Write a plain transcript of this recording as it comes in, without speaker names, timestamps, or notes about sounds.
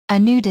A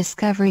new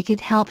discovery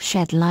could help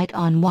shed light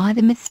on why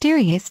the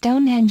mysterious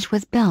Stonehenge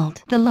was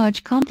built. The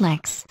large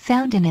complex,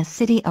 found in a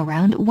city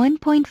around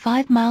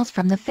 1.5 miles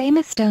from the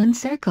famous stone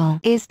circle,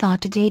 is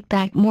thought to date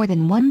back more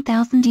than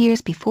 1,000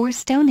 years before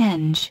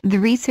Stonehenge. The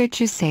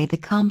researchers say the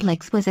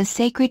complex was a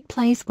sacred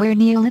place where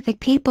Neolithic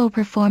people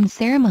performed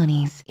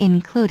ceremonies,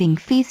 including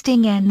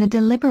feasting and the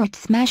deliberate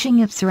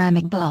smashing of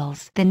ceramic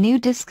bowls. The new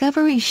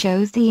discovery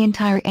shows the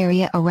entire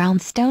area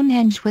around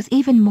Stonehenge was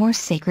even more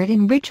sacred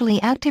and ritually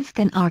active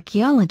than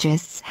archaeologists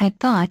had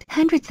thought.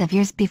 Hundreds of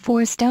years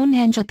before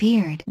Stonehenge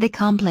appeared, the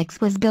complex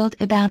was built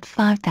about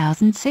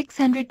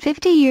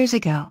 5,650 years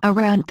ago,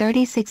 around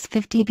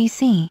 3650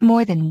 BC,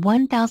 more than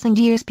 1,000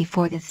 years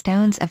before the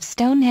stones of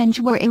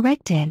Stonehenge were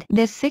erected.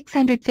 This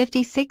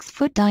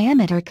 656-foot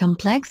diameter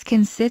complex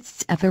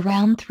consists of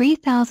around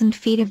 3,000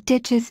 feet of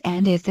ditches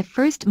and is the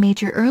first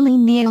major early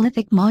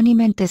Neolithic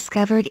monument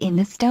discovered in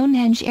the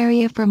Stonehenge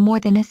area for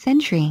more than a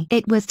century.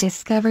 It was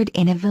discovered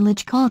in a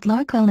village called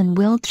Larkhall in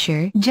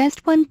Wiltshire,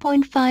 just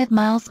 1.5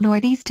 miles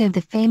northeast of the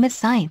famous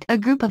site. A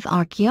group of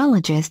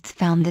archaeologists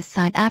found the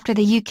site after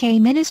the UK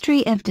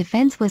Ministry of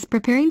Defence was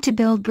preparing to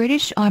build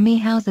British Army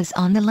houses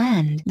on the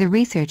land. The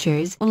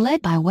researchers,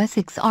 led by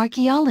Wessex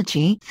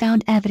Archaeology,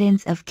 found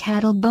evidence of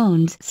cattle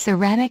bones,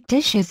 ceramic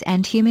dishes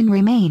and human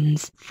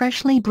remains,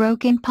 freshly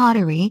broken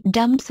pottery,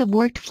 dumps of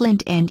worked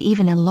flint and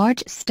even a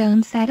large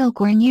stone saddle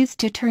quern used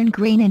to turn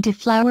grain into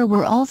flour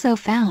were also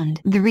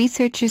found. The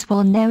researchers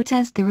will note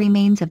as the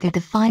remains of the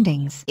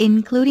findings,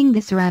 including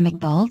the ceramic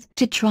bowls,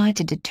 to try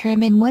to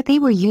determine what they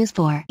were used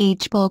for.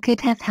 Each bowl could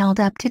have held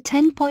up to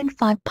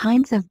 10.5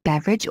 pints of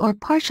beverage or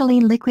partially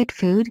liquid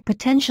food,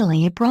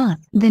 potentially a broth.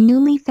 The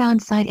newly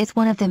found site is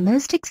one of the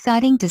most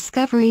exciting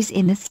discoveries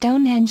in the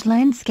Stonehenge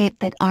landscape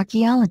that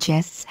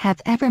archaeologists have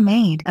ever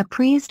made. A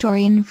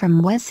prehistorian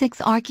from Wessex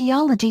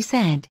Archaeology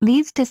said,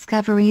 "These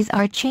discoveries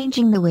are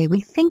changing the way we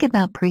think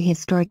about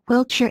prehistoric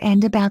Wiltshire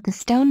and about the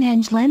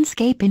Stonehenge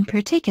landscape in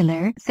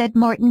particular," said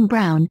Martin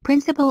Brown,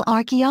 principal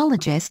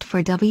archaeologist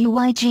for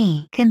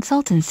WYG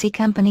consultancy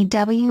company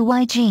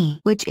WYG,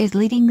 which is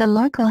leading the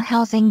local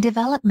housing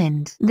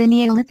development. The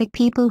Neolithic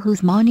people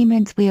whose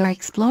monuments we are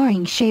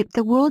exploring shaped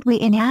the world we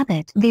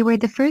inhabit. They were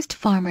the first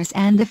farmers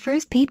and the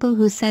first people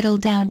who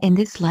settled down in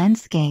this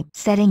landscape,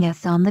 setting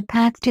us on the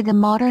path to the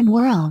modern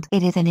world.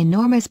 It is an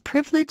enormous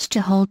privilege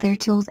to hold their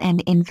tools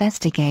and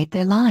investigate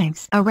their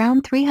lives.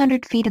 Around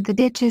 300 feet of the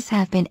ditches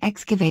have been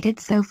excavated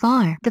so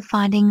far. The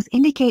findings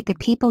indicate the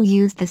people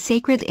used the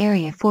sacred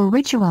area for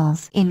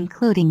rituals,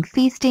 including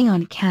feasting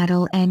on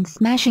cattle and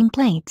smashing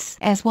plates,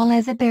 as well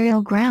as a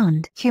burial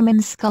ground.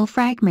 Human skull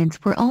fragments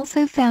were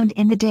also found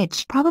in the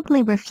ditch,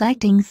 probably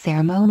reflecting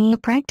ceremonial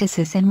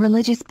practices and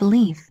religious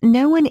belief.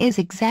 No one is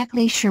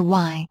exactly sure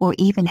why or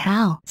even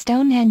how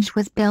Stonehenge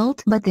was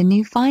built, but the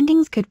new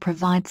findings could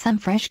provide some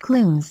fresh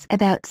clues.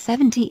 About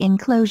 70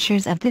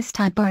 enclosures of this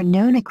type are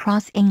known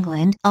across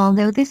England,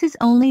 although this is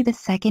only the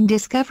second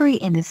discovery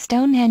in the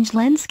Stonehenge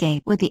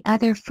landscape, with the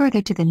other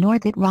further to the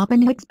north at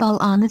Robin Hood's Ball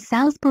on the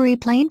Salisbury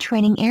Plain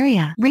training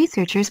area.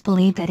 Researchers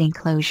believe that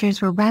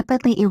enclosures were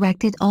rapidly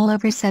erected all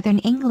over southern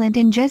England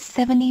in just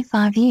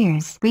 75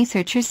 years.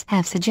 Researchers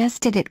have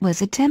suggested it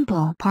was a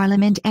temple,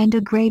 parliament and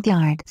a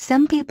graveyard.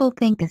 Some people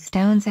think the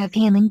stones have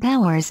healing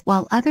powers,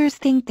 while others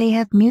think they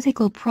have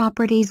musical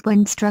properties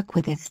when struck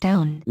with a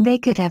stone. They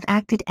could have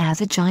acted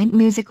as a giant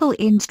musical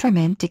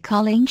instrument to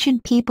call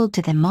ancient people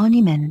to the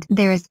monument.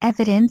 There is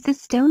evidence the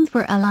stones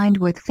were aligned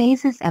with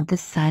phases of the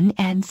sun,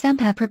 and some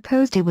have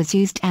proposed it was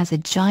used as a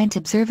giant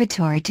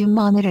observatory to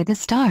monitor the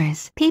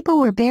stars. People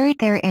were buried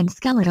there, and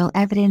skeletal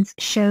evidence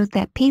shows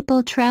that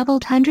people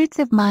traveled hundreds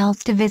of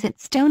miles to visit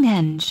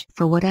Stonehenge.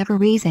 For whatever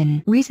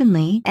reason,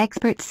 recently,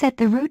 experts said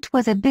the route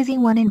was a busy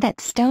one and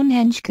that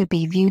Stonehenge could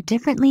be viewed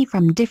differently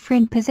from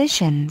different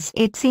positions.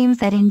 It seems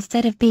that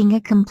instead of being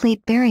a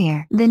complete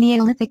barrier, the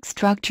Neolithic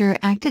structure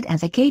acted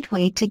as a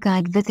gateway to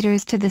guide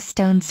visitors to the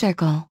stone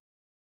circle.